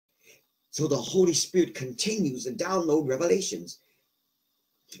So the Holy Spirit continues to download revelations.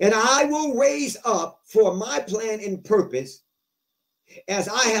 And I will raise up for my plan and purpose, as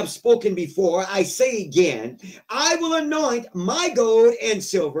I have spoken before, I say again, I will anoint my gold and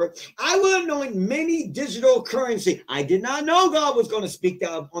silver. I will anoint many digital currency. I did not know God was going to speak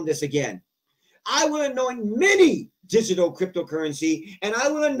on this again. I will anoint many digital cryptocurrency, and I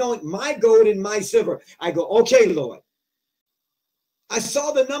will anoint my gold and my silver. I go, okay, Lord. I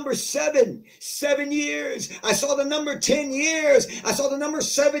saw the number 7 years. I saw the number 10 years. I saw the number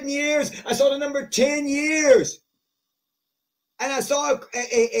 7 years. I saw the number 10 years. And I saw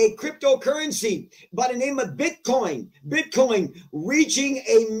a cryptocurrency by the name of Bitcoin. Bitcoin reaching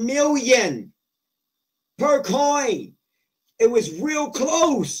 1 million per coin. It was real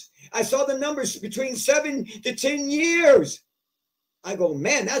close. I saw the numbers between 7 to 10 years. I go,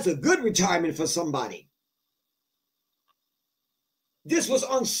 man, that's a good retirement for somebody. This was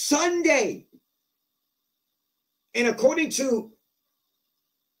on Sunday. And according to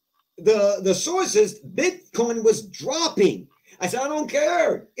the sources, Bitcoin was dropping. I said, I don't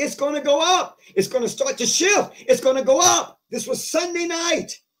care. It's going to go up. It's going to start to shift. It's going to go up. This was Sunday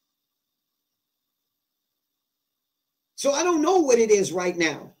night. So I don't know what it is right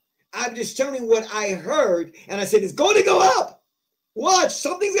now. I'm just telling you what I heard. And I said, it's going to go up. Watch.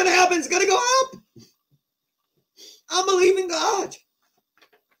 Something's going to happen. It's going to go up. I'm believing God.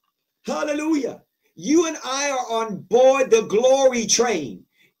 Hallelujah. You and I are on board the glory train.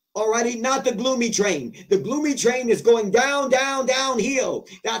 Alrighty, not the gloomy train. The gloomy train is going down, down, downhill.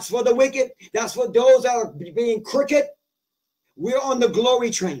 That's for the wicked. That's for those that are being crooked. We're on the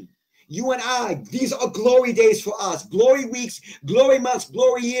glory train. You and I, these are glory days for us. Glory weeks, glory months,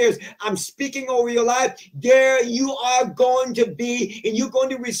 glory years. I'm speaking over your life. There you are going to be, and you're going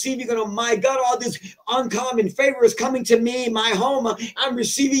to receive. You're going to, my God, all this uncommon favor is coming to me, my home. I'm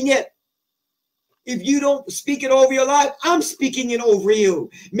receiving it. If you don't speak it over your life, I'm speaking it over you.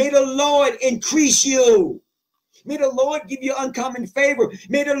 May the Lord increase you. May the Lord give you uncommon favor.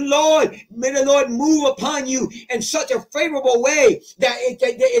 May the Lord move upon you in such a favorable way that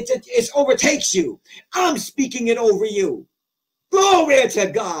it overtakes you. I'm speaking it over you. Glory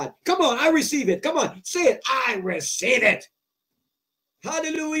to God. Come on, I receive it. Come on, say it. I receive it.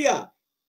 Hallelujah.